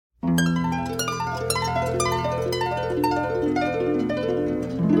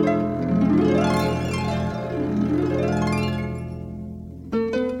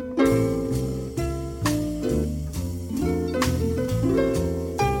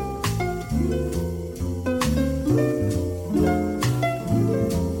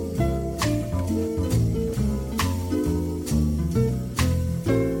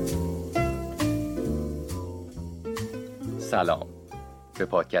سلام، به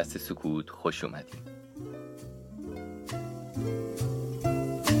پادکست سکوت خوش اومدید.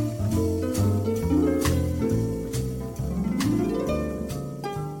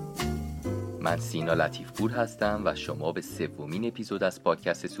 من سینا لطیفپور هستم و شما به سومین اپیزود از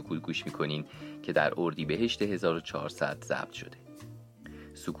پادکست سکوت گوش میکنین که در اردیبهشت 1400 ضبط شده.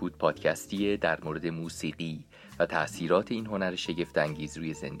 سکوت پادکستیه در مورد موسیقی و تأثیرات این هنر شگفت‌انگیز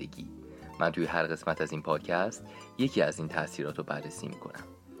روی زندگی. من توی هر قسمت از این پادکست یکی از این تأثیرات رو بررسی میکنم.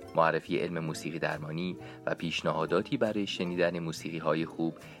 معرفی علم موسیقی درمانی و پیشنهاداتی برای شنیدن موسیقی‌های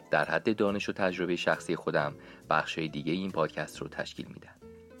خوب در حد دانش و تجربه شخصی خودم بخشای دیگه این پادکست رو تشکیل میدن.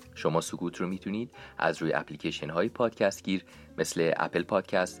 شما سکوت رو میتونید از روی اپلیکیشن های پادکست گیر مثل اپل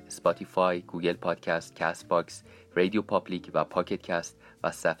پادکست، اسپاتیفای، گوگل پادکست، کست باکس، رادیو پابلیک و پاکت کست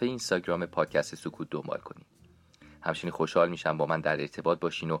و صفحه اینستاگرام پادکست سکوت دنبال کنید. همچنین خوشحال میشم با من در ارتباط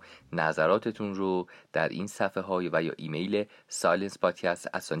باشین و نظراتتون رو در این صفحه های و یا ایمیل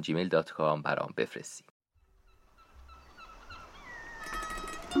silencepodcast@gmail.com برام بفرستید.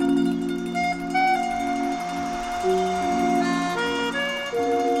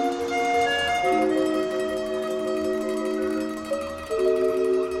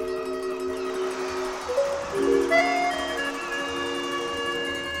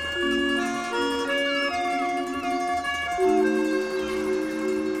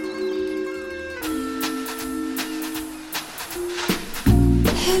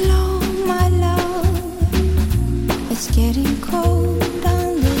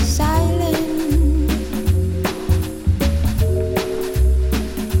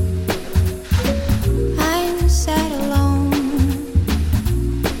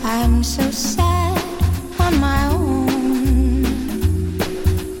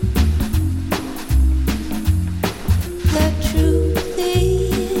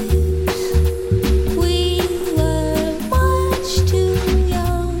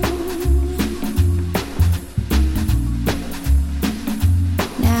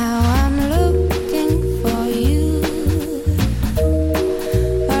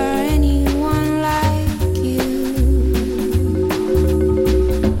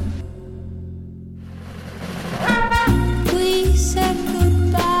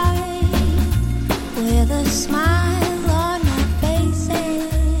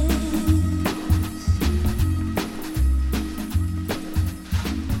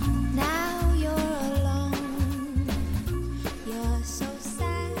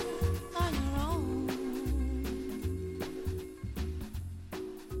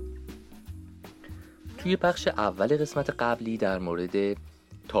 توی بخش اول قسمت قبلی در مورد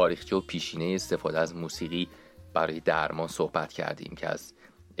تاریخچه و پیشینه استفاده از موسیقی برای درمان صحبت کردیم که از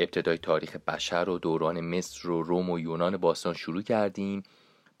ابتدای تاریخ بشر و دوران مصر و روم و یونان باستان شروع کردیم.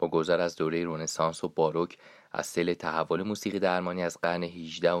 با گذر از دوره رنسانس و باروک از سل تحول موسیقی درمانی از قرن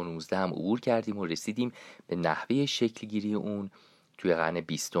 18 و 19 هم عبور کردیم و رسیدیم به نحوه شکلگیری اون توی قرن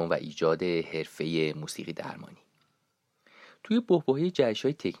 20 و ایجاد حرفه موسیقی درمانی. توی بحبوحه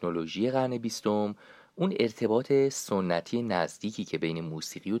جشن‌های تکنولوژی قرن 20 اون ارتباط سنتی نزدیکی که بین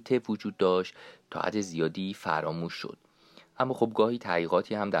موسیقی و طب وجود داشت تا حد زیادی فراموش شد. اما خب گاهی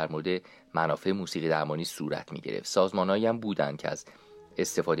تحقیقاتی هم در مورد منافع موسیقی درمانی صورت می‌گرفت. سازمانایی هم بودن که از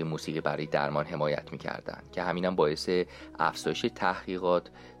استفاده موسیقی برای درمان حمایت می‌کردند که همینم باعث افزایش تحقیقات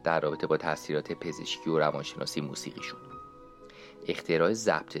در رابطه با تاثیرات پزشکی و روانشناسی موسیقی شد. اختراع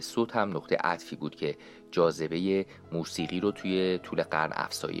ضبط صوت هم نقطه عطفی بود که جاذبه موسیقی رو توی طول قرن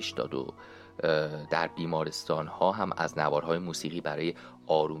افزایش داد و در بیمارستان ها هم از نوارهای موسیقی برای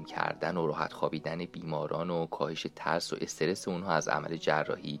آروم کردن و راحت خوابیدن بیماران و کاهش ترس و استرس اونها از عمل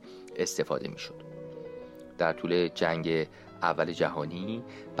جراحی استفاده می شد. در طول جنگ اول جهانی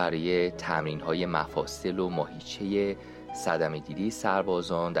برای تمرین های مفاصل و ماهیچه صدمه دیده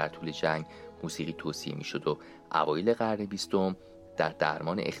سربازان در طول جنگ موسیقی توصیه می شد و اوایل قرن 20 در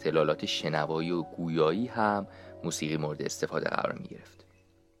درمان اختلالات شنوایی و گویایی هم موسیقی مورد استفاده قرار می گرفت.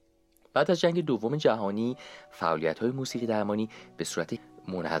 بعد از جنگ دوم جهانی فعالیت‌های موسیقی درمانی به صورت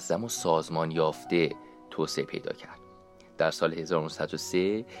منظم و سازمان یافته توسعه پیدا کرد. در سال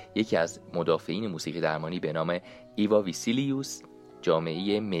 1903 یکی از مدافعین موسیقی درمانی به نام ایوا ویسیلیوس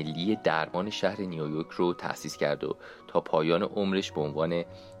جامعه ملی درمان شهر نیویورک رو تأسیس کرد و تا پایان عمرش به عنوان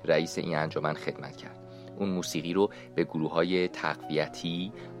رئیس این انجمن خدمت کرد. اون موسیقی رو به گروه‌های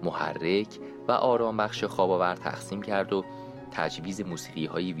تقویتی، محرک و آرامبخش خواب‌آور تقسیم کرد و تجویز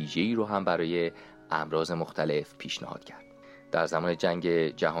موسیقی‌های ویژه‌ای رو هم برای امراض مختلف پیشنهاد کرد. در زمان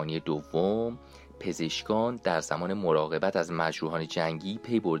جنگ جهانی دوم پزشکان در زمان مراقبت از مجروحان جنگی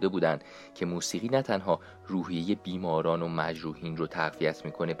پی برده بودند که موسیقی نه تنها روحیه بیماران و مجروحین رو تقویت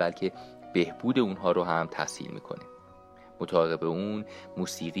میکنه بلکه بهبود اونها رو هم تسهیل میکنه. مطابق اون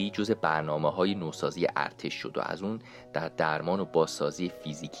موسیقی جز برنامه‌های نوسازی ارتش شد و از اون در درمان و بازسازی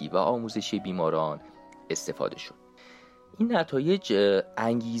فیزیکی و آموزشی بیماران استفاده شد. این نتایج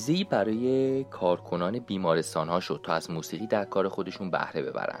انگیزه‌ای برای کارکنان بیمارستان‌ها شد تا از موسیقی در کار خودشون بهره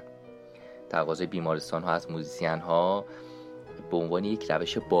ببرن. تقاضای بیمارستان‌ها از موزیسین‌ها به عنوان یک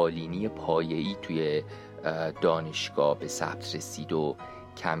روش بالینی پایه‌ای توی دانشگاه به ثبت رسید و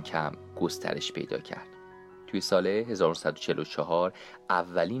کم کم گسترش پیدا کرد. توی سال 1944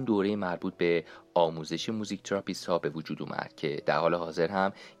 اولین دوره مربوط به آموزش موزیک تراپیست ها به وجود اومد که در حال حاضر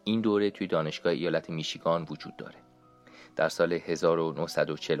هم این دوره توی دانشگاه ایالت میشیگان وجود داره. در سال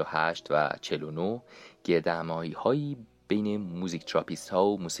 1948 و 49 گردهمایی هایی بین موزیک تراپیست ها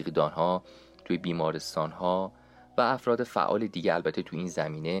و موسیقیدان ها توی بیمارستان ها و افراد فعال دیگه البته توی این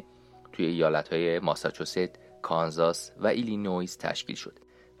زمینه توی ایالت های ماساچوست، کانزاس و ایلینویس تشکیل شد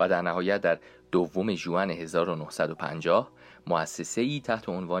و در نهایت در 2 ژوئن 1950 مؤسسه‌ای تحت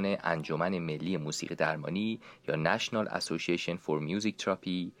عنوان انجمن ملی موسیقی درمانی یا National Association for Music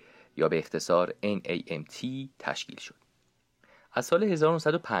Therapy یا به اختصار NAMT تشکیل شد. از سال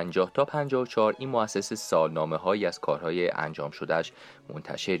 1950 تا 54 این مؤسسه سالنامه‌هایی از کارهای انجام شدهش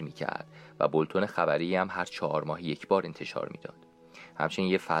منتشر می‌کرد و بولتون خبری هم هر 4 ماه یک بار انتشار می‌داد. همچنین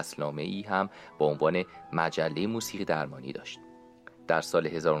یه فصلنامه‌ای هم با عنوان مجله موسیقی درمانی داشت. در سال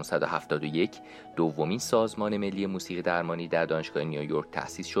 1971 دومین سازمان ملی موسیقی درمانی در دانشگاه نیویورک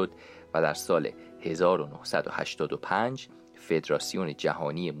تأسیس شد و در سال 1985 فدراسیون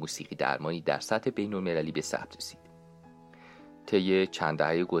جهانی موسیقی درمانی در سطح بین‌المللی به ثبت رسید. طی چند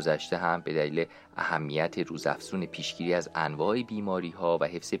دهه گذشته هم به دلیل اهمیت روزافزون پیشگیری از انواع بیماری‌ها و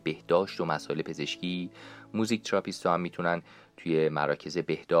حفظ بهداشت و مسائل پزشکی، موزیک تراپیست‌ها هم میتونن توی مراکز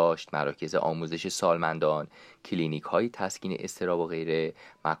بهداشت، مراکز آموزش سالمندان، کلینیک‌های تسکین اضطراب و غیره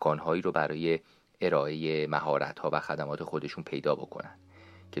مکان‌هایی رو برای ارائه مهارت‌ها و خدمات خودشون پیدا بکنن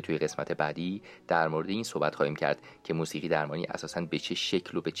که توی قسمت بعدی در مورد این صحبت خواهیم کرد که موسیقی درمانی اساساً به چه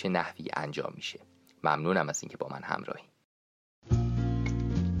شکل و به چه نحوی انجام میشه. ممنونم از اینکه با من همراهی.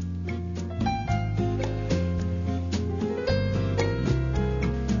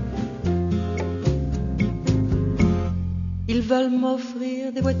 Ils veulent m'offrir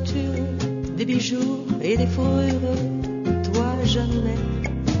des voitures, des bijoux et des fourrures, toi jamais.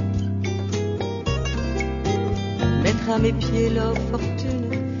 Mettre à mes pieds leur fortune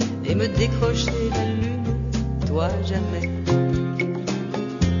et me décrocher la lune, toi jamais.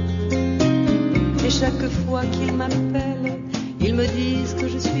 Et chaque fois qu'ils m'appellent, ils me disent que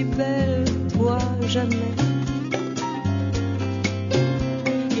je suis belle, toi jamais.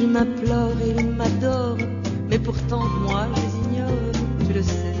 Ils m'implorent et ils m'adorent, mais pourtant moi je les ignore, tu le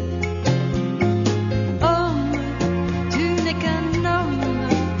sais. Homme, tu n'es qu'un homme,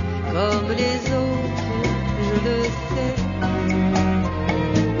 comme les autres, je le sais.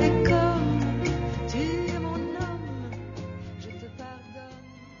 Et comme tu es mon homme, je te pardonne.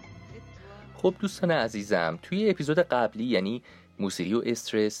 Et toi... خب دوستان عزیزم، توی اپیزود قبلی یعنی موسیقی و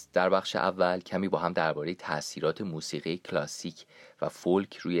استرس در بخش اول کمی با هم درباره تاثیرات موسیقی کلاسیک و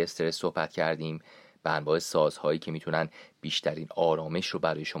فولک روی استرس صحبت کردیم. به انواع سازهایی که میتونن بیشترین آرامش رو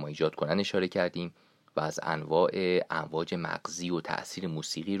برای شما ایجاد کنن اشاره کردیم و از انواع امواج مغزی و تأثیر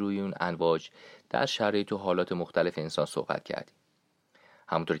موسیقی روی اون امواج در شرایط و حالات مختلف انسان صحبت کردیم.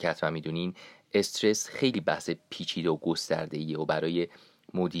 همونطور که حتما میدونین استرس خیلی بحث پیچیده و گسترده‌ایه و برای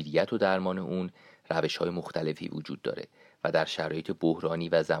مدیریت و درمان اون روش‌های مختلفی وجود داره و در شرایط بحرانی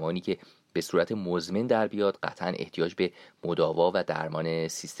و زمانی که به صورت مزمن در بیاد قطعاً احتیاج به مداوا و درمان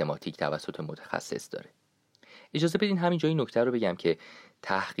سیستماتیک توسط متخصص داره. اجازه بدین همینجا این نکته رو بگم که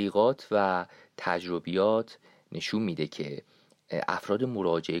تحقیقات و تجربیات نشون میده که افراد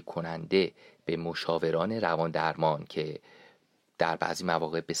مراجعه کننده به مشاوران روان درمان که در بعضی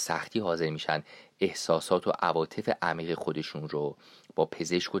مواقع به سختی حاضر میشن احساسات و عواطف عمیق خودشون رو با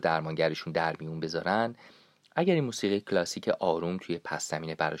پزشک و درمانگرشون در میون بذارن، اگر این موسیقی کلاسیک آروم توی پس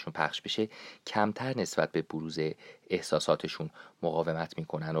زمینه براشون پخش بشه کمتر نسبت به بروز احساساتشون مقاومت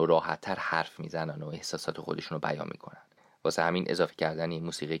میکنن و راحتتر حرف میزنن و احساسات خودشون رو بیان میکنن. واسه همین اضافه کردن این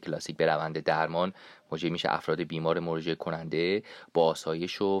موسیقی کلاسیک به روند درمان موجب میشه افراد بیمار مراجعه کننده با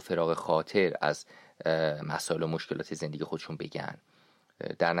آسایش و فراغ خاطر از مسائل و مشکلات زندگی خودشون بگن.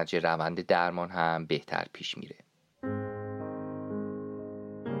 در نتیجه روند درمان هم بهتر پیش میره.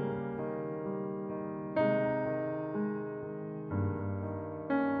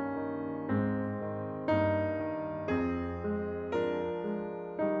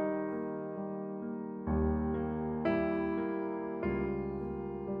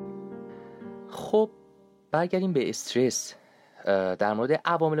 خب برگردیم به استرس. در مورد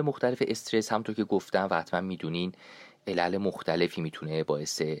عوامل مختلف استرس همونطور که گفتم و حتما میدونین علل مختلفی میتونه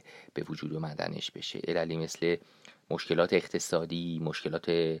باعث به وجود اومدنش بشه. عللی مثل مشکلات اقتصادی،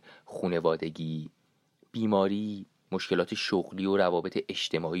 مشکلات خانوادگی، بیماری، مشکلات شغلی و روابط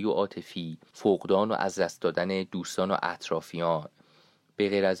اجتماعی و عاطفی، فقدان و از دست دادن دوستان و اطرافیان. به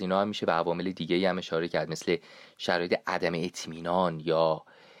غیر از اینا هم میشه به عوامل دیگه‌ای هم اشاره کرد، مثل شرایط عدم اطمینان یا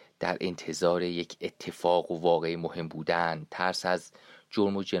در انتظار یک اتفاق و واقعی مهم بودن، ترس از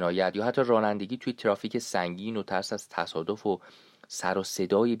جرم و جنایت، یا حتی رانندگی توی ترافیک سنگین و ترس از تصادف و سر و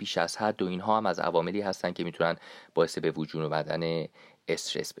صدای بیش از حد. و اینها هم از عواملی هستن که میتونن باعث به وجود آمدن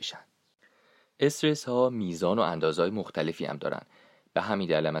استرس بشن. استرس ها میزان و اندازه‌های مختلفی هم دارن. به همین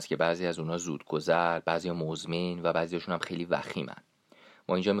دلیل است که بعضی از اونها زودگذر، بعضی مزمن و بعضیشون هم خیلی وخیمن.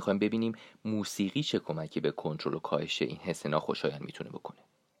 ما اینجا میخوایم ببینیم موسیقی چه کمکی به کنترل و کاهش این حس ناخوشایند میتونه بکنه.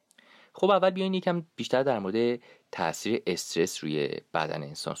 خب اول بیاین یکم بیشتر در مورد تاثیر استرس روی بدن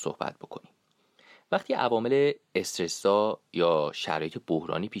انسان صحبت بکنیم. وقتی عوامل استرس‌زا یا شرایط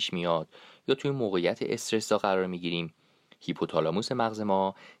بحرانی پیش میاد یا توی موقعیت استرس‌زا قرار میگیریم، هیپوتالاموس مغز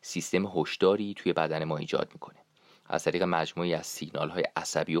ما سیستم هشداری توی بدن ما ایجاد میکنه. از طریق مجموعی از سیگنال‌های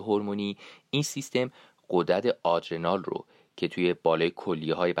عصبی و هورمونی این سیستم غدد آدرنال رو که توی بالای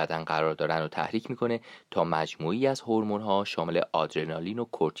کلیه‌های بدن قرار دارن رو تحریک میکنه تا مجموعی از هورمون‌ها شامل آدرنالین و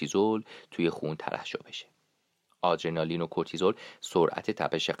کورتیزول توی خون ترشح بشه. آدرنالین و کورتیزول سرعت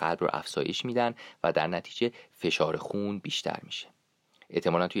تپش قلب رو افزایش میدن و در نتیجه فشار خون بیشتر میشه.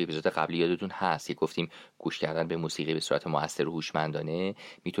 احتمالاً توی اپیزود قبلی یادتون هست که گفتیم گوش کردن به موسیقی به صورت مؤثر و هوشمندانه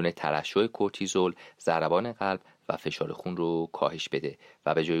میتونه ترشح کورتیزول، ضربان قلب و فشار خون رو کاهش بده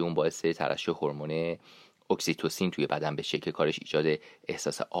و به جای اون باعث ترشح هورمون اکسیتوسین توی بدن بشه که کارش ایجاد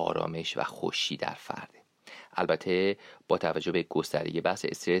احساس آرامش و خوشی در فرده. البته با توجه به گسترگی بحث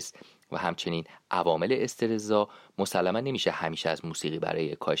استرس و همچنین عوامل استرس‌زا مسلما نمیشه همیشه از موسیقی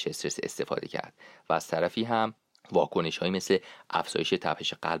برای کاهش استرس استفاده کرد و از طرفی هم واکنش‌هایی مثل افزایش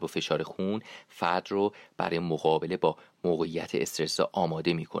تپش قلب و فشار خون فرد رو برای مقابله با موقعیت استرس‌زا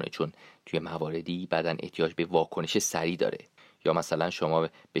آماده میکنه، چون توی مواردی بدن احتیاج به واکنش سریع داره. یا مثلا شما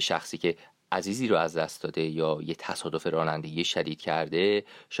به شخصی که عزیزی رو از دست داده یا یه تصادف رانندگی شدید کرده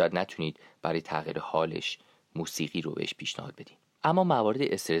شاید نتونید برای تغییر حالش موسیقی رو بهش پیشنهاد بدین. اما موارد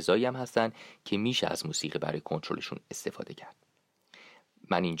استرس‌زایی هم هستن که میشه از موسیقی برای کنترلشون استفاده کرد.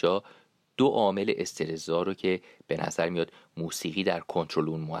 من اینجا 2 عامل استرس‌زا رو که به نظر میاد موسیقی در کنترل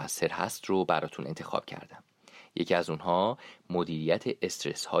اون موثر هست رو براتون انتخاب کردم. یکی از اونها مدیریت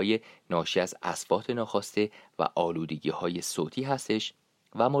استرس‌های ناشی از اصوات ناخواسته و آلودگی‌های صوتی هستش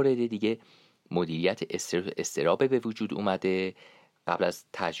و مورد دیگه مدیریت اضطراب به وجود اومده قبل از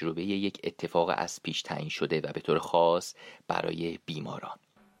تجربه یک اتفاق از پیش تعیین شده و به طور خاص برای بیماران.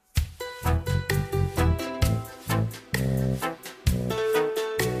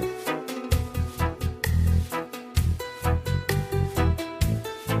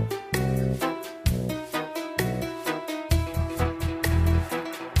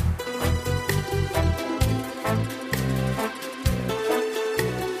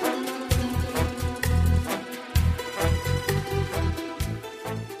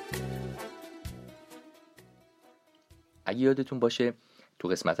 اگه یادتون باشه تو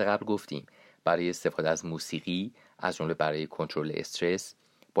قسمت قبل گفتیم برای استفاده از موسیقی از جمله برای کنترل استرس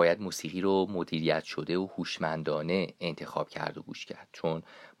باید موسیقی رو مدیریت شده و هوشمندانه انتخاب کرد و گوش کرد، چون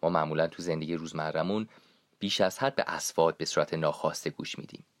ما معمولا تو زندگی روزمرهمون بیش از حد به اصوات به صورت ناخواسته گوش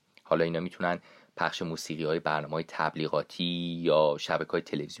میدیم. حالا اینا میتونن پخش موسیقی‌های برنامه‌های تبلیغاتی یا شبکه‌های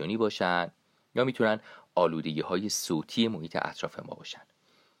تلویزیونی باشن یا میتونن آلودگی‌های صوتی محیط اطراف ما باشن.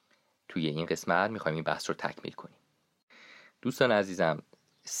 توی این قسمت می‌خوایم این بحث رو تکمیل کنیم. دوستان عزیزم،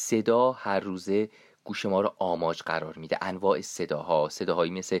 صدا هر روزه گوش ما رو آماج قرار میده. انواع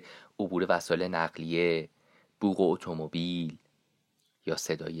صداهایی مثل عبور وسایل نقلیه، بوق اتومبیل یا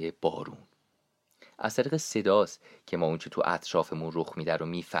صدای بارون. از طریق صداست که ما اونچه تو اطرافمون رخ میده رو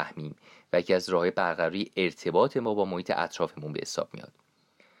میفهمیم و یکی از راه برقراری ارتباط ما با محیط اطرافمون به حساب میاد.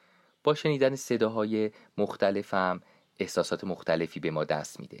 با شنیدن صداهای مختلفم احساسات مختلفی به ما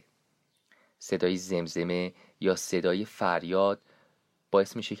دست میده. صدای زمزمه یا صدای فریاد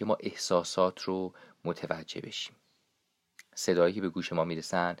باعث میشه که ما احساسات رو متوجه بشیم. صدایی که به گوش ما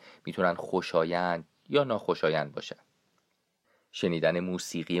میرسن میتونن خوشایند یا ناخوشایند باشن. شنیدن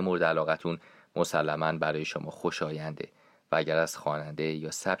موسیقی مورد علاقتون مسلماً برای شما خوشاینده و اگر از خواننده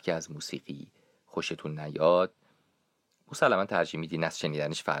یا سبک از موسیقی خوشتون نیاد مسلماً ترجیح میدین از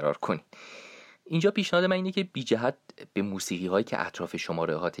شنیدنش فرار کنید. اینجا پیشنهاد من اینه که بی جهت به موسیقی هایی که اطراف شما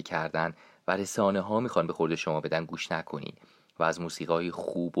رو احاطه کردن و رسانه ها میخوان به خورد شما بدن گوش نکنین و از موسیقی های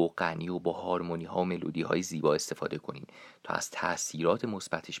خوب و غنی و با هارمونی ها و ملودی های زیبا استفاده کنین تا از تأثیرات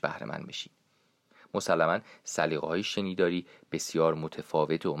مثبتش بهره مند بشین. مسلماً سلیقه‌های شنیداری بسیار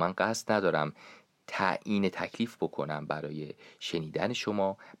متفاوته و من قصد ندارم تعیین تکلیف بکنم برای شنیدن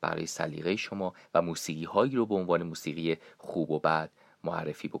شما، برای سلیقه شما و موسیقی هایی رو به عنوان موسیقی خوب و بد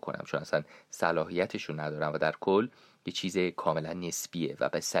معرفی بکنم، چون اصلا صلاحیتش رو ندارم و در کل یه چیز کاملا نسبیه و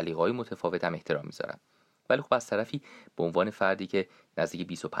به سلیقه‌های متفاوتم احترام میذارم. ولی خب از طرفی به عنوان فردی که نزدیک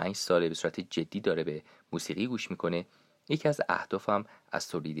 25 ساله به صورت جدی داره به موسیقی گوش میکنه، یکی از اهدافم از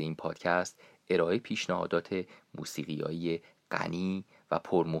تولید این پادکست ارائه پیشنهادات موسیقیایی غنی و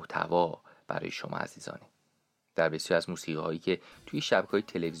پرمحتوا برای شما عزیزانه. در بسیار از موسیقی هایی که توی شبکه‌های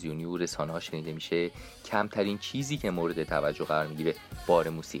تلویزیونی و رسانه‌ها شنیده میشه، کمترین چیزی که مورد توجه قرار میگیره بار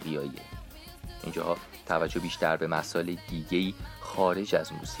موسیقیاییه. اینجاها توجه بیشتر به مسائل دیگه‌ای خارج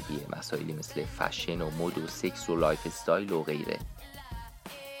از موسیقیه، مسائلی مثل فشن و مد و سکس و لایف استایل و غیره.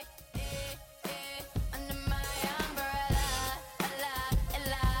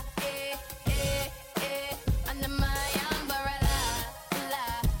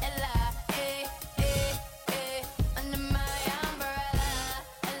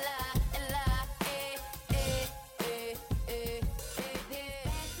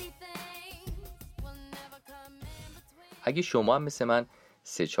 اگه شما هم مثل من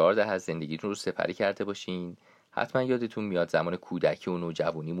 3-4 دهه از زندگیتون رو سپری کرده باشین، حتما یادتون میاد زمان کودکی و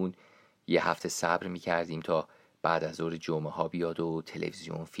نوجوانیمون یه هفته صبر میکردیم تا بعد از ظهر جمعه ها بیاد و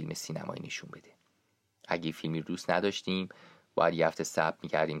تلویزیون فیلم سینمایی نشون بده. اگه فیلمی رو دوست نداشتیم باید یه هفته صبر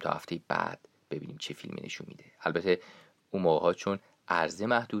میکردیم تا هفته بعد ببینیم چه فیلمی نشون میده. البته اون موقع‌ها چون عرضه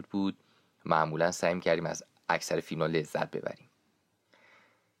محدود بود معمولا سعی میکردیم از اکثر فیلم‌ها لذت ببریم.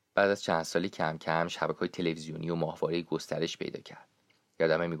 بعد از چند سالی کم کم شبکه‌های تلویزیونی و ماهواره گسترش پیدا کرد.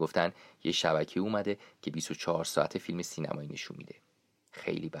 یادمه میگفتن یه شبکه اومده که 24 ساعت فیلم سینمایی نشون میده.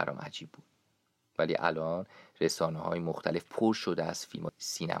 خیلی برام عجیب بود. ولی الان رسانه‌های مختلف پر شده از فیلم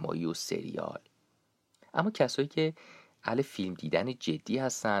سینمایی و سریال. اما کسایی که اهل فیلم دیدن جدی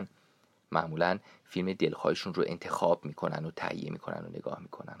هستن معمولاً فیلم دلخواهشون رو انتخاب میکنن و تهیه میکنن و نگاه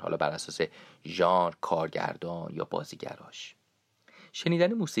میکنن، حالا بر اساس ژانر، کارگردان یا بازیگراش.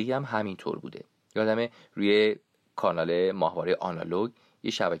 شنیدن موسیقی هم همینطور بوده. یادمه روی کانال ماهواره آنالوگ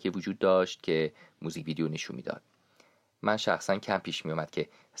یه شبکه وجود داشت که موزیک ویدیو نشون میداد. من شخصا کم پیش می اومد که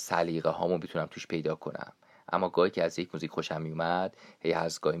سلیقه هامو بتونم توش پیدا کنم، اما گاهی که از یک موزیک خوشم می اومد هی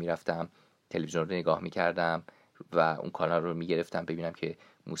از گاهی میرفتم تلویزیون رو نگاه میکردم و اون کانال رو میگرفتم ببینم که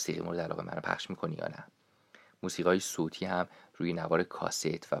موسیقی مورد علاقه من رو پخش میکنی یا نه. موسیقی صوتی هم روی نوار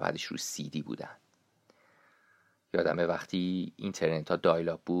کاست و بعدش روی CD بودن. یادمه وقتی اینترنت ها دایل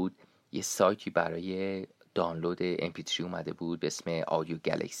آپ بود یه سایتی برای دانلود MP3 اومده بود به اسم آدیو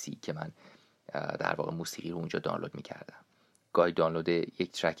گلکسی که من در واقع موسیقی رو اونجا دانلود میکردم. گاهی دانلود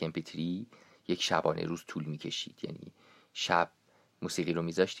یک ترک MP3 یک شبانه روز طول میکشید، یعنی شب موسیقی رو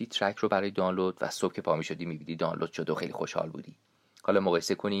میذاشتی ترک رو برای دانلود و صبح که پا میشدی میبینی دانلود شد و خیلی خوشحال بودی. حالا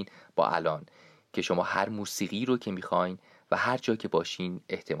مقایسه کنین با الان که شما هر موسیقی رو که میخواین و هر جا که باشین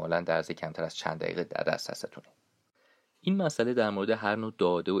احتمالاً در عرض کمتر از چند دقیقه در دسترستونه. این مسئله در مورد هر نوع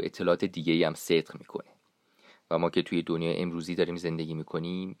داده و اطلاعات دیگه‌ای هم صدق میکنه و ما که توی دنیای امروزی داریم زندگی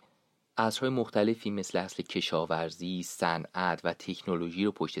میکنیم عصرهای مختلفی مثل عصر کشاورزی، صنعت و تکنولوژی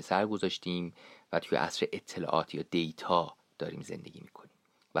رو پشت سر گذاشتیم و توی عصر اطلاعات یا دیتا داریم زندگی میکنیم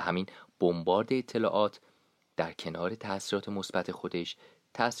و همین بمبارد اطلاعات در کنار تأثیرات مثبت خودش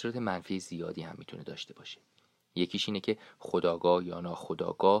تأثیرات منفی زیادی هم میتونه داشته باشه. یکیش اینه که خودآگاه یا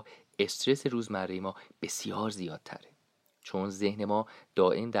ناخودآگاه استرس روزمره ما بسیار زیادتره، چون ذهن ما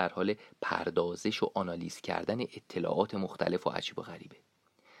دائم در حال پردازش و آنالیز کردن اطلاعات مختلف و عجیب و غریبه.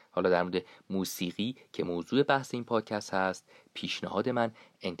 حالا در مورد موسیقی که موضوع بحث این پادکست هست، پیشنهاد من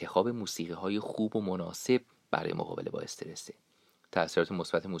انتخاب موسیقی های خوب و مناسب برای مقابله با استرسه. تأثیرات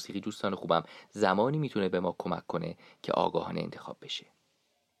مثبت موسیقی دوستان خوبم زمانی میتونه به ما کمک کنه که آگاهانه انتخاب بشه.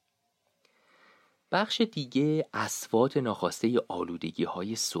 بخش دیگه اصوات ناخواسته آلودگی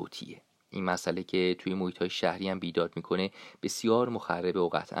های صوتیه. این مسئله که توی محیط‌های شهری هم بیداد میکنه بسیار مخربه و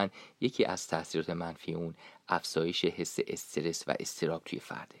قطعاً یکی از تأثیرات منفی اون افزایش حس استرس و اضطراب توی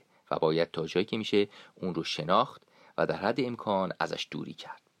فرده و باید تا جایی که میشه اون رو شناخت و در حد امکان ازش دوری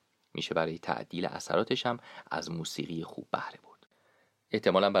کرد. میشه برای تعدیل اثراتش هم از موسیقی خوب بهره برد.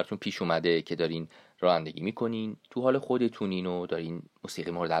 احتمالاً براتون پیش اومده که دارین رانندگی میکنین، تو حال خودتونین و دارین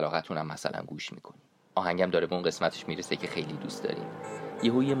موسیقی مورد علاقتون هم مثلا گوش میکنین. آهنگم داره به اون قسمتش میرسه که خیلی دوست دارین.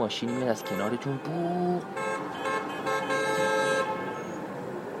 یه ماشین میاد از کنارتون، بو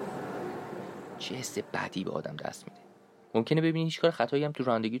چه حس بدی به آدم دست میده. ممکنه ببینید هیچ کار خطایی هم تو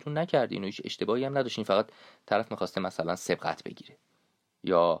رانندگیتون نکردین و هیچ اشتباهی هم نداشتین، فقط طرف میخواسته مثلا سبقت بگیره،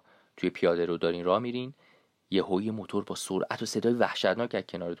 یا توی پیاده رو دارین راه میرین یهویی موتور با سرعت و صدای وحشتناک از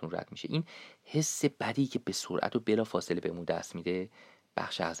کنارتون رد میشه. این حس بدی که به سرعت و بلا فاصله بهمون دست میده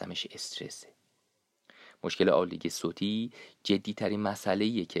بخش اعظمش استرسه. مشکل آلودگی صوتی جدی ترین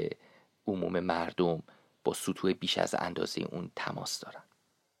مسئله‌ایه که عموم مردم با سطوح بیش از اندازه اون تماس دارن.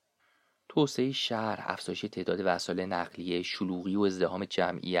 توسعه شهر، افزایش تعداد وسایل نقلیه، شلوغی و ازدحام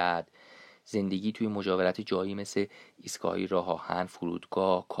جمعیت، زندگی توی مجاورت جایی مثل ایستگاه راه آهن،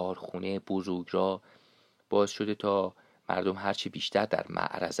 فرودگاه، کارخونه، بزرگراه باعث شده تا مردم هرچی بیشتر در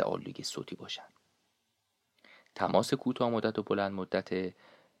معرض آلودگی صوتی باشن. تماس کوتاه مدت و بلند مدت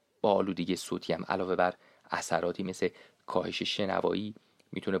با آلودگی صوتی هم علاوه بر اثراتی مثل کاهش شنوایی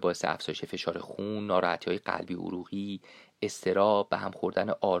میتونه باعث افزایش فشار خون، ناراحتی‌های قلبی عروقی، اضطراب، به هم خوردن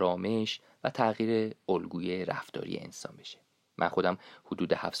آرامش و تغییر الگوی رفتاری انسان بشه. من خودم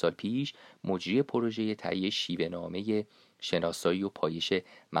حدود 7 سال پیش مجری پروژه تهیه شیوه‌نامه شناسایی و پایش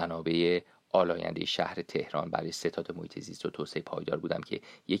منابع آلاینده شهر تهران برای ستاد محیط زیست و توسعه پایدار بودم که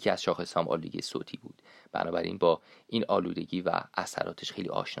یکی از شاخصهام آلودگی صوتی بود. بنابراین با این آلودگی و اثراتش خیلی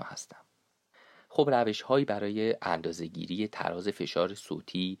آشنا هستم. خب روش‌هایی برای اندازه‌گیری تراز فشار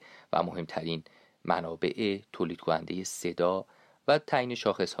صوتی و مهمترین منابع تولید کننده صدا و تعیین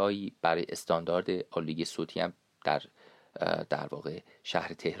شاخص‌هایی برای استاندارد آلودگی صوتی هم در واقع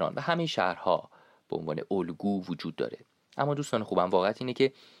شهر تهران و همه شهرها به عنوان الگو وجود داره. اما دوستان خوبم، واقعیت اینه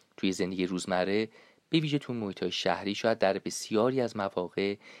که توی زندگی روزمره به ویژه تو محیط‌های شهری شاید در بسیاری از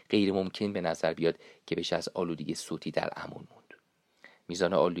مواقع غیر ممکن به نظر بیاد که بشه از آلودگی صوتی در امان موند.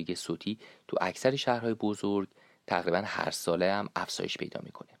 میزان آلودگی صوتی تو اکثر شهرهای بزرگ تقریبا هر ساله هم افزایش پیدا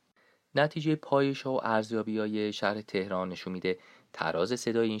میکنه. نتیجه پایش‌ها و ارزیابی‌های شهر تهران نشون میده تراز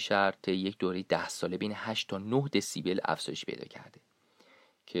صدای این شهر طی یک دوره 10 ساله بین 8 تا 9 دسیبل افزایش پیدا کرده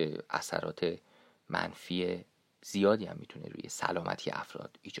که اثرات منفی زیادی هم میتونه روی سلامتی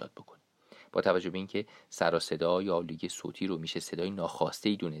افراد ایجاد بکنه. با توجه به اینکه سر و صدا یا آلودگی صوتی رو میشه صدای ناخواسته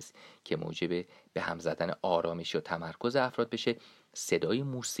ای دونست که موجب به هم زدن آرامش یا تمرکز افراد بشه، صدای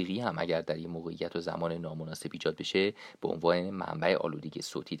موسیقی هم اگر در یک موقعیت و زمان نامناسب ایجاد بشه به عنوان منبع آلودگی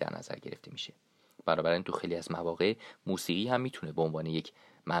صوتی در نظر گرفته میشه. بنابراین تو خیلی از مواقع موسیقی هم میتونه به عنوان یک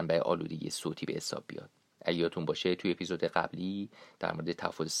منبع آلودگی صوتی به حساب بیاد. اگه یادتون باشه توی اپیزود قبلی در مورد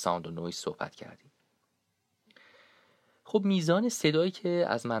تفاوت ساوند و نویز صحبت کردیم. خب میزان صدایی که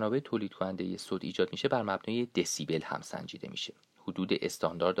از منابع تولید کننده صوت ایجاد میشه بر مبنای دسیبل هم سنجیده میشه. حدود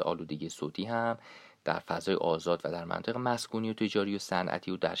استاندارد آلودگی صوتی هم در فضای آزاد و در مناطق مسکونی و تجاری و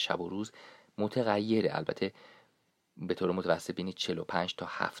صنعتی و در شب و روز متغیره. البته به طور متوسط بین 45 تا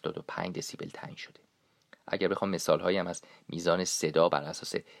 75 دسیبل تعیین شده. اگر بخوام مثال‌هایی هم از میزان صدا بر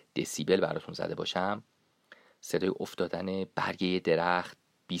اساس دسیبل براتون زده باشم، صدای افتادن برگه درخت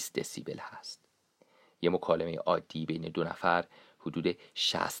 20 دسیبل هست. یه مکالمه عادی بین دو نفر حدود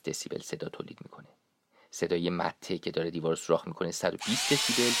 60 دسیبل صدا تولید میکنه. صدای مته که داره دیوار سوراخ میکنه 120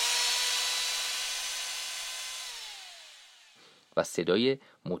 دسیبل و صدای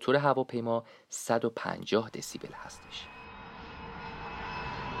موتور هواپیما 150 دسیبل هستش.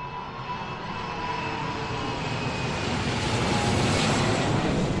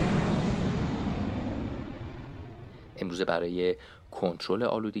 امروزه برای کنترل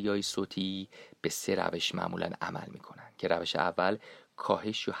آلودگی‌های صوتی به 3 روش معمولاً عمل میکنن که روش اول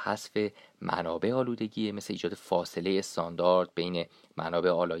کاهش یا حذف منابع آلودگی مثل ایجاد فاصله استاندارد بین منابع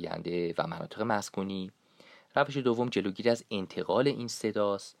آلاینده و مناطق مسکونی. روش دوم جلوگیری از انتقال این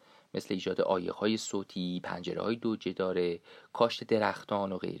صداست مثل ایجاد عایق‌های صوتی، پنجره‌های دوجه‌دار، کاشت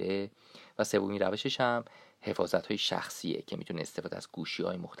درختان و غیره. و سومین روشش هم حفاظت‌های شخصیه که میتونه استفاده از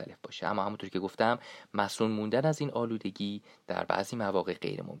گوشی‌های مختلف باشه. اما همونطور که گفتم مسئول موندن از این آلودگی در بعضی مواقع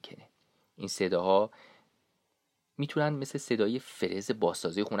غیر ممکنه. این صداها میتونن مثل صدای فرز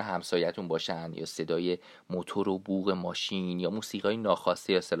بازسازی خونه همسایتون باشن یا صدای موتور و بوق ماشین یا موسیقی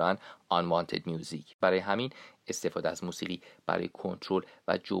ناخواسته یا اصطلاحاً unwanted music. برای همین استفاده از موسیقی برای کنترل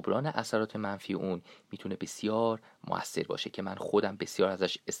و جبران اثرات منفی اون میتونه بسیار مؤثر باشه که من خودم بسیار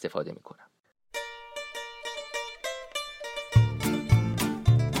ازش استفاده میکنم.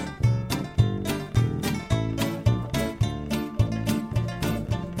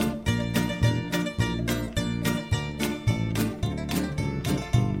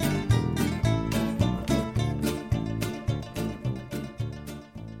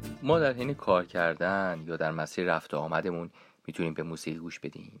 ما در حین کار کردن یا در مسیر رفت و آمدمون میتونیم به موسیقی گوش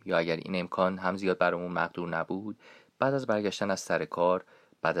بدیم، یا اگر این امکان هم زیاد برامون مقدور نبود بعد از برگشتن از سر کار،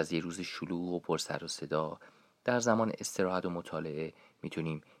 بعد از یه روز شلوغ و پر سر و صدا، در زمان استراحت و مطالعه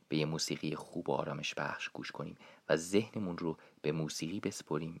میتونیم به یه موسیقی خوب و آرامش بخش گوش کنیم و ذهنمون رو به موسیقی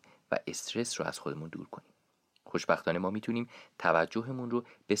بسپریم و استرس رو از خودمون دور کنیم. خوشبختانه ما میتونیم توجهمون رو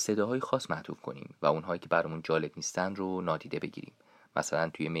به صداهای خاص معطوف کنیم و اونهایی که برامون جالب نیستن رو نادیده بگیریم. مثلا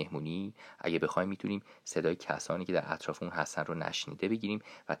توی مهمونی اگه بخوایم میتونیم صدای کسانی که در اطرافمون هستن رو نشنیده بگیریم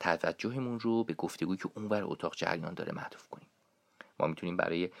و توجهمون رو به گفتگویی که اونور اتاق جریان داره معطوف کنیم. ما میتونیم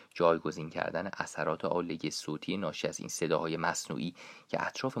برای جایگزین کردن اثرات آلوده صوتی ناشی از این صداهای مصنوعی که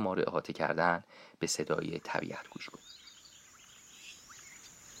اطراف ما رو احاطه کردن به صدای طبیعت گوش کنیم.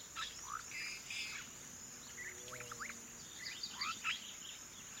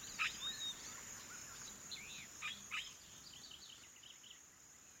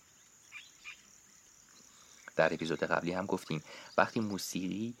 در اپیزود قبلی هم گفتیم وقتی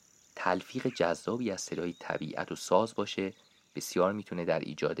موسیقی تلفیق جذابی از صدای طبیعت و ساز باشه بسیار میتونه در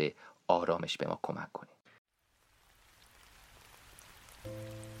ایجاد آرامش به ما کمک کنه.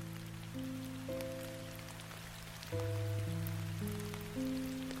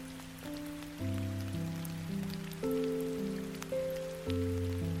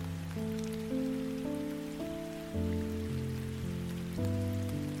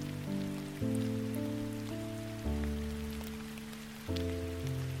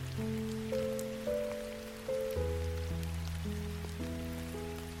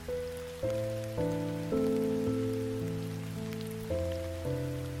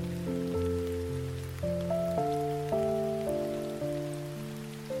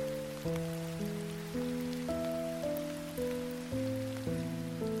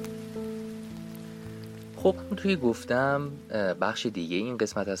 خب توی گفتم بخش دیگه این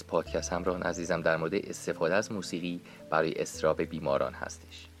قسمت از پادکست همراهان عزیزم در مورد استفاده از موسیقی برای اضطراب بیماران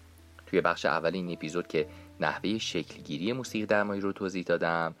هستش. توی بخش اول این اپیزود که نحوه شکلگیری موسیقی درمانی رو توضیح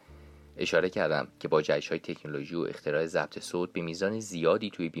دادم اشاره کردم که با جهش‌های تکنولوژی و اختراع ضبط صوت به میزان زیادی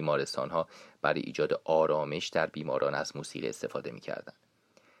توی بیمارستان‌ها برای ایجاد آرامش در بیماران از موسیقی استفاده می‌کردن.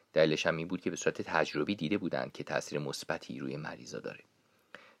 دلیلش هم این بود که به صورت تجربی دیده بودن که تاثیر مثبتی روی مریضا داره.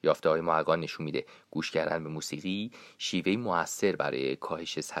 یافته‌های محققان نشون میده گوش کردن به موسیقی شیوهی مؤثر برای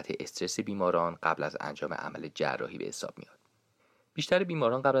کاهش سطح استرس بیماران قبل از انجام عمل جراحی به حساب میاد. بیشتر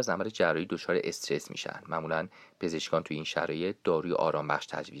بیماران قبل از عمل جراحی دچار استرس میشن. معمولاً پزشکان توی این شرایط داروی آرامبخش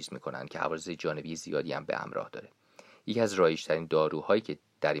تجویز میکنن که عوارض جانبی زیادی هم به همراه داره. یکی از رایج‌ترین داروهایی که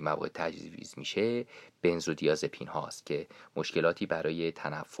در این مواقع تجویز میشه بنزودیازپین هاست که مشکلاتی برای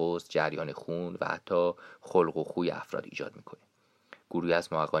تنفس، جریان خون و حتی خلق و خوی افراد ایجاد میکنه. گروهی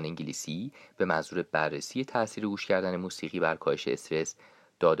از محققان انگلیسی به منظور بررسی تاثیر گوش کردن موسیقی بر کاهش استرس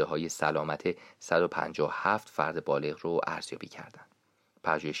داده‌های سلامت 157 فرد بالغ رو ارزیابی کردند.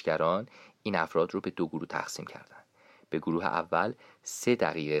 پژوهشگران این افراد رو به دو گروه تقسیم کردند. به گروه اول 3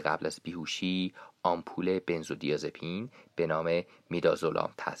 دقیقه قبل از بیهوشی آمپول بنزودیازپین به نام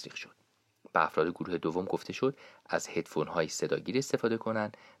میدازولام تزریق شد. به افراد گروه دوم گفته شد از هدفون‌های صداگیر استفاده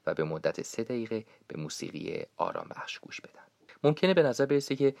کنند و به مدت 3 دقیقه به موسیقی آرامبخش گوش بدن. ممکنه به نظر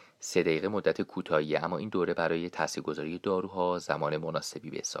برسه که 3 دقیقه مدت کوتاهیه، اما این دوره برای تاثیرگذاری داروها زمان مناسبی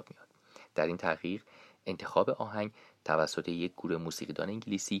به حساب میاد. در این تحقیق انتخاب آهنگ توسط یک گروه موسیقیدان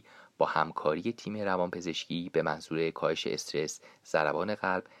انگلیسی با همکاری تیم روانپزشکی به منظور کاهش استرس، ضربان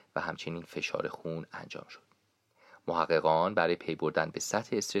قلب و همچنین فشار خون انجام شد. محققان برای پی بردن به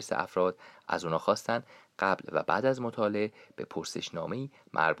سطح استرس افراد از اونا خواستن قبل و بعد از مطالعه به پرسشنامه‌ای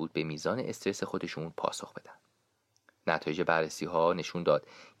مربوط به میزان استرس خودشون پاسخ بدن. نتایج بررسی ها نشون داد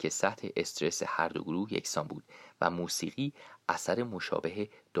که سطح استرس هر دو گروه یکسان بود و موسیقی اثر مشابه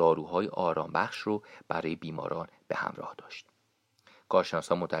داروهای آرامبخش رو برای بیماران به همراه داشت.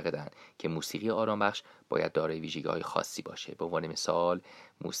 کارشناسان معتقدند که موسیقی آرامبخش باید دارای ویژگی‌های خاصی باشه. به عنوان مثال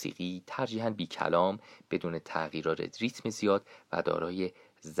موسیقی ترجیحاً بی کلام، بدون تغییرات ریتم زیاد و دارای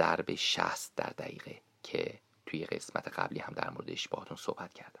ضرب 60 در دقیقه که توی قسمت قبلی هم در موردش باهاتون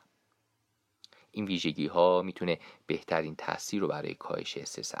صحبت کردم. این ویژگی ها میتونه بهترین تاثیر رو برای کاهش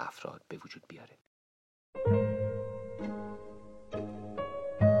استرس افراد به وجود بیاره.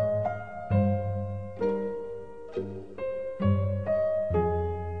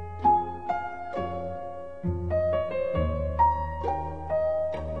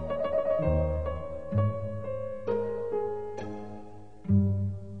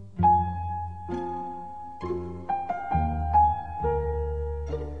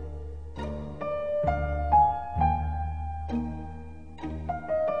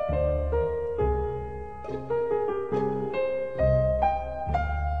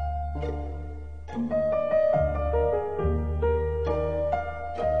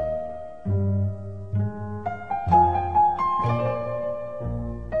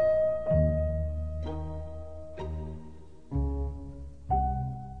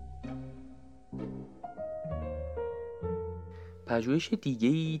 پژوهش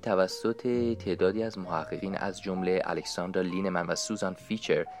دیگه‌ای توسط تعدادی از محققین از جمله الکساندر لینمن و سوزان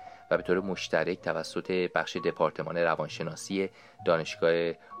فیچر و به طور مشترک توسط بخش دپارتمان روانشناسی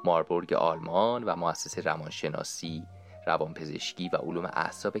دانشگاه ماربورگ آلمان و مؤسسه روانشناسی، روانپزشکی و علوم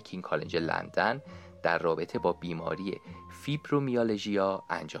اعصاب کینگ کالج لندن در رابطه با بیماری فیبرومیالژیا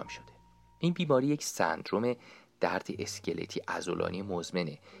انجام شده. این بیماری یک سندروم درد اسکلتی عضلانی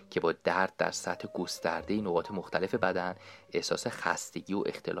مزمنه که با درد در سطح گسترده نقاط مختلف بدن، احساس خستگی و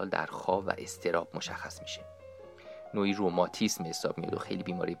اختلال در خواب و اضطراب مشخص میشه. نوعی روماتیسم حساب میاد و خیلی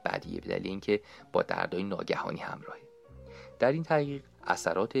بیماری بدیه به دلیل اینکه با دردهای ناگهانی همراهه. در این تحقیق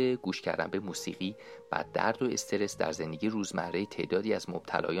اثرات گوش کردن به موسیقی و درد و استرس در زندگی روزمره تعدادی از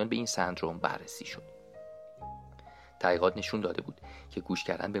مبتلایان به این سندروم بررسی شد. تحقیقات نشون داده بود که گوش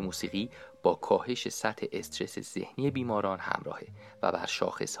کردن به موسیقی با کاهش سطح استرس ذهنی بیماران همراهه و بر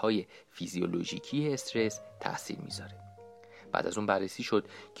شاخصهای فیزیولوژیکی استرس تأثیر میذاره. بعد از اون بررسی شد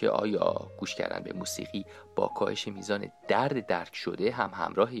که آیا گوش کردن به موسیقی با کاهش میزان درد درک شده هم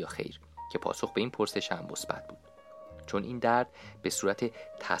همراه یا خیر، که پاسخ به این پرسش هم مثبت بود. چون این درد به صورت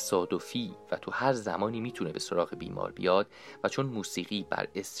تصادفی و تو هر زمانی میتونه به سراغ بیمار بیاد و چون موسیقی بر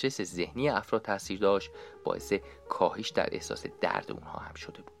استرس ذهنی افراد تاثیر داشت، باعث کاهش در احساس درد اونها هم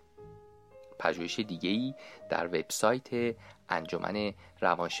شده بود. پژوهش دیگه‌ای در وبسایت انجمن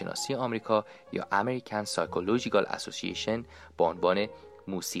روانشناسی آمریکا یا American Psychological Association با عنوان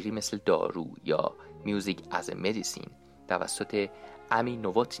موسیقی مثل دارو یا Music as a Medicine توسط امی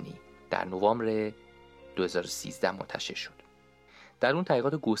نووتنی در نوامبر 2013 منتشر شد. در اون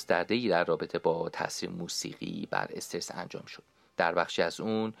تحقیقات گسترده‌ای در رابطه با تاثیر موسیقی بر استرس انجام شد. در بخشی از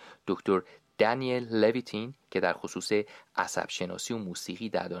اون دکتر دانیل لویتین که در خصوص عصب شناسی و موسیقی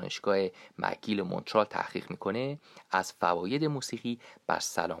در دانشگاه مکگیل مونترال تحقیق میکنه، از فواید موسیقی بر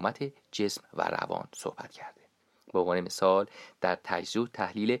سلامت جسم و روان صحبت کرده. به عنوان مثال در تجزیه و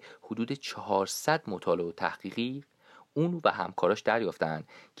تحلیل حدود 400 مطالعه و تحقیقی اون و همکاراش دریافتن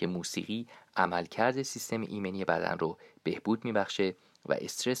که موسیقی عملکرد سیستم ایمنی بدن رو بهبود میبخشه و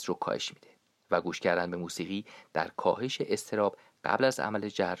استرس رو کاهش میده و گوش کردن به موسیقی در کاهش اضطراب قبل از عمل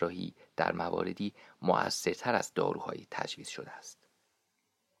جراحی در مواردی مؤثرتر از داروهای تجویز شده است.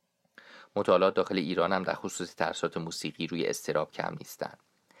 مطالعات داخل ایران هم در خصوص تاثیرات موسیقی روی اضطراب کم نیستند.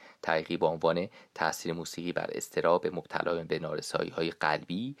 تحقیقی با عنوان تأثیر موسیقی بر اضطراب مبتلایان به نارسایی‌های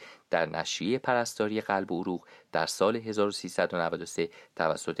قلبی در نشریه پرستاری قلب و عروق در سال 1393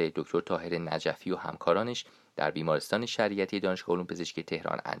 توسط دکتر طاهر نجفی و همکارانش در بیمارستان شریعتی دانشگاه علوم پزشکی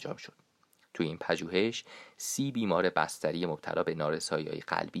تهران انجام شد. توی این پژوهش 30 بیمار بستری مبتلا به نارسایی‌های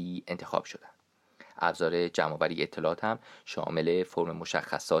قلبی انتخاب شدند. ابزار جمع‌آوری اطلاعات هم شامل فرم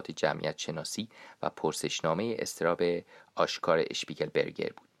مشخصات جمعیت شناسی و پرسشنامه اضطراب آشکار اشپیگل برگر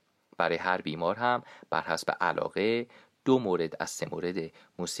بود. برای هر بیمار هم بر حسب علاقه 2 مورد از 3 مورد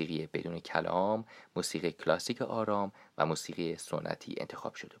موسیقی بدون کلام، موسیقی کلاسیک آرام و موسیقی سنتی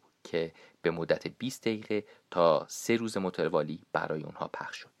انتخاب شده بود که به مدت 20 دقیقه تا 3 روز متوالی برای اونها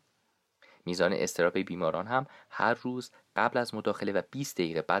پخش شد. میزان اضطراب بیماران هم هر روز قبل از مداخله و 20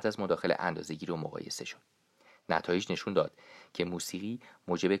 دقیقه بعد از مداخله اندازه‌گیری و مقایسه شد. نتایج نشون داد که موسیقی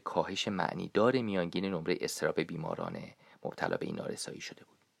موجب کاهش معنیدار میانگین نمره اضطراب بیماران مبتلا به این نارسایی شده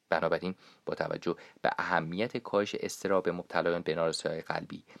بود. بنابراین با توجه به اهمیت کاهش اضطراب مبتلایان به نارسایی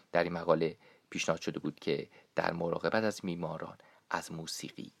قلبی در این مقاله پیشنهاد شده بود که در مراقبت از بیماران از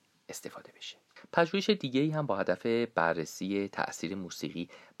موسیقی استفاده بشه. پژوهش دیگه‌ای هم با هدف بررسی تأثیر موسیقی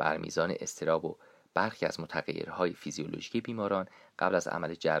بر میزان اضطراب و برخی از متغیرهای فیزیولوژیکی بیماران قبل از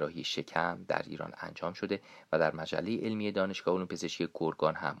عمل جراحی شکم در ایران انجام شده و در مجله علمی دانشگاه علوم پزشکی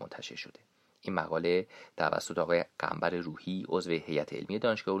گرگان هم منتشر شده. این مقاله توسط آقای قنبر روحی عضو هیئت علمی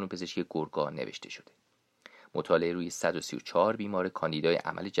دانشگاه علوم پزشکی گرگان نوشته شده. مطالعه روی 134 بیمار کاندیدای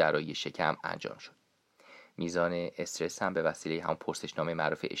عمل جراحی شکم انجام شد. میزان استرس هم به وسیله هم پرسشنامه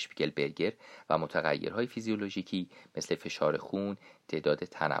معروف اشپیگل برگر و متغیرهای فیزیولوژیکی مثل فشار خون، تعداد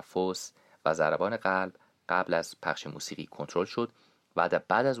تنفس و ضربان قلب قبل از پخش موسیقی کنترل شد و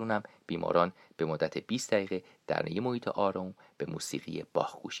بعد از اونم بیماران به مدت 20 دقیقه در یک محیط آرام به موسیقی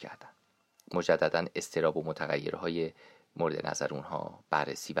باخ گوش کردند. مجددا اضطراب و متغیرهای مورد نظر اونها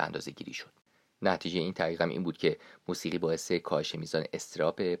بررسی و اندازه‌گیری شد. نتیجه این تحقیق هم این بود که موسیقی باعث کاهش میزان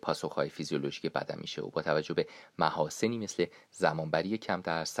اضطراب پاسخهای فیزیولوژیک بدن میشه و با توجه به محاسنی مثل زمانبری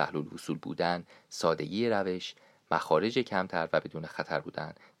کمتر، سهل الوصول بودن، سادگی روش، مخارج کمتر و بدون خطر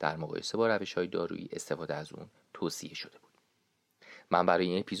بودن در مقایسه با روش‌های دارویی استفاده از اون توصیه شده بود. من برای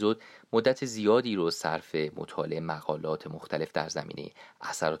این اپیزود مدت زیادی رو صرف مطالعه مقالات مختلف در زمینه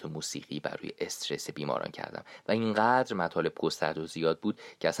اثرات موسیقی بر روی استرس بیماران کردم و اینقدر مطالب گسترده و زیاد بود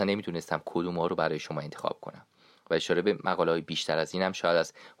که اصلا نمیتونستم کدوم ها رو برای شما انتخاب کنم و اشاره به مقاله‌های بیشتر از این هم شاید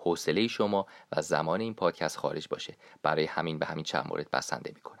از حوصله شما و زمان این پادکست خارج باشه. برای همین به همین چند مورد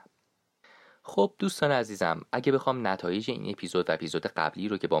بسنده میکنم. خب دوستان عزیزم، اگه بخوام نتایج این اپیزود و اپیزود قبلی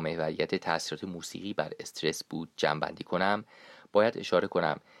رو که با محوریت تاثیرات موسیقی بر استرس بود جمع‌بندی کنم، باید اشاره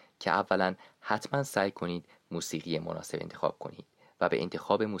کنم که اولا حتما سعی کنید موسیقی مناسب انتخاب کنید و به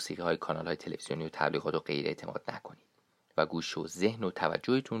انتخاب موسیقی های کانال های تلویزیونی و تبلیغات و غیره اعتماد نکنید و گوش و ذهن و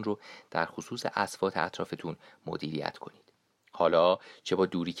توجهتون رو در خصوص اصوات اطرافتون مدیریت کنید. حالا چه با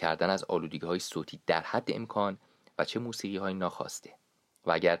دوری کردن از آلودگی های صوتی در حد امکان و چه موسیقی های ناخواسته.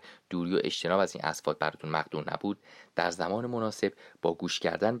 و اگر دوری و اجتناب از این اصوات براتون مقدور نبود، در زمان مناسب با گوش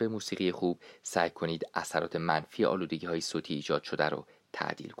کردن به موسیقی خوب سعی کنید اثرات منفی آلودگی های صوتی ایجاد شده رو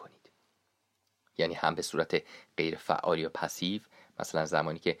تعدیل کنید. یعنی هم به صورت غیر فعال یا پسیو، مثلا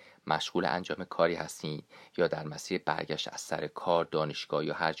زمانی که مشغول انجام کاری هستین یا در مسیر برگشت از سر کار، دانشگاه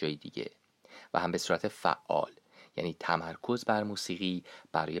یا هر جای دیگه، و هم به صورت فعال، یعنی تمرکز بر موسیقی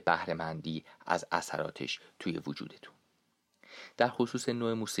برای بهره مندی از اثراتش توی وجودتون. در خصوص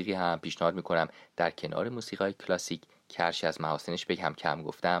نوع موسیقی هم پیشنهاد میکنم در کنار موسیقی های کلاسیک که هرچی از محاسنش بگم کم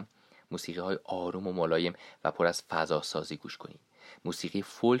گفتم، موسیقی های آروم و ملایم و پر از فضا سازی گوش کنید. موسیقی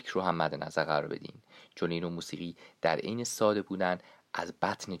فولک رو هم مد نظر قرار بدین، چون این موسیقی در عین ساده بودن از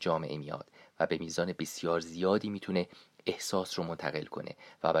بطن جامعه میاد و به میزان بسیار زیادی میتونه احساس رو منتقل کنه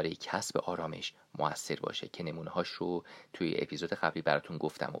و برای کسب آرامش مؤثر باشه که نمونه‌هاش رو توی اپیزود قبلی براتون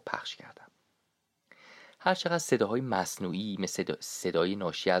گفتم و پخش کردم. هرچقدر صداهای مصنوعی مثل صدای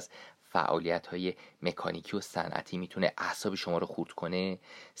ناشی از فعالیت‌های مکانیکی و صنعتی میتونه اعصاب شما رو خورد کنه،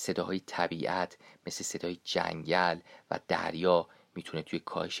 صداهای طبیعت مثل صدای جنگل و دریا میتونه توی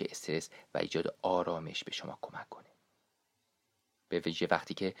کاهش استرس و ایجاد آرامش به شما کمک کنه. به ویژه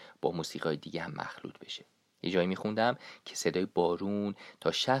وقتی که با موسیقی دیگه هم مخلوط بشه. یه جایی میخوندم که صدای بارون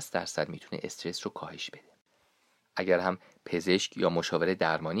تا 60% میتونه استرس رو کاهش بده. اگر هم پزشک یا مشاور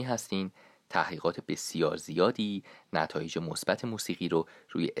درمانی هستین، تحقیقات بسیار زیادی نتایج مثبت موسیقی رو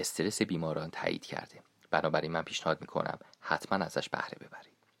روی استرس بیماران تایید کرده. بنابراین من پیشنهاد میکنم حتما ازش بهره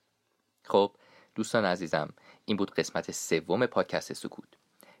ببرید. خب دوستان عزیزم، این بود قسمت 3 پادکست سکوت.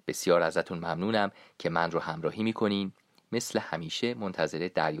 بسیار ازتون ممنونم که من رو همراهی میکنین. مثل همیشه منتظر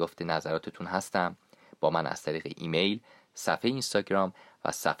دریافت نظراتتون هستم. با من از طریق ایمیل، صفحه اینستاگرام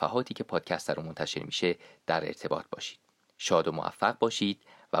و صفحاتی که پادکست رو منتشر میشه در ارتباط باشید. شاد و موفق باشید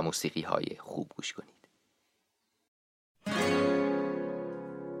و موسیقی های خوب گوش کنید.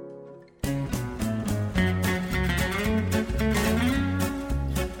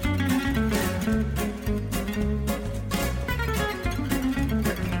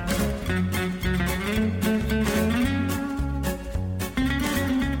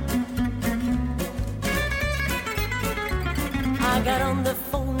 I got on the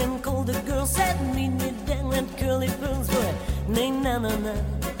phone and called the girl, said meet me down at Curly Pearls for nay na na na,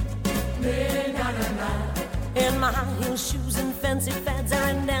 nay na na na. In my high heel shoes and fancy fads, I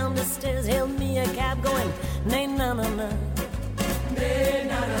ran down the stairs, hailed me a cab going nay na na na, nay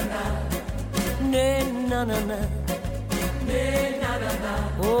na na na, nay na na na, nay na na na.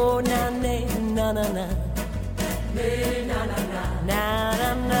 Oh na nay na na na, nay na na na, na na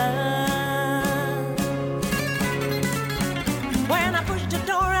na. When I pushed the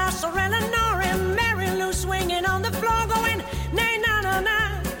door, I saw Eleanor and Mary Lou swinging on the floor, going nay na na na,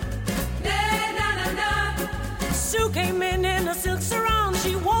 nay na na na. Sue came in a silk sarong,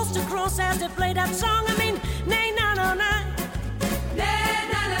 she waltzed across as they played that song. I mean, nay na na na, nay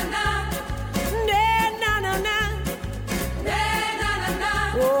na na na, nay na na na, nay na na na.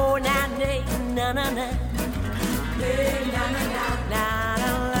 Oh na nay na na na, nay na na na.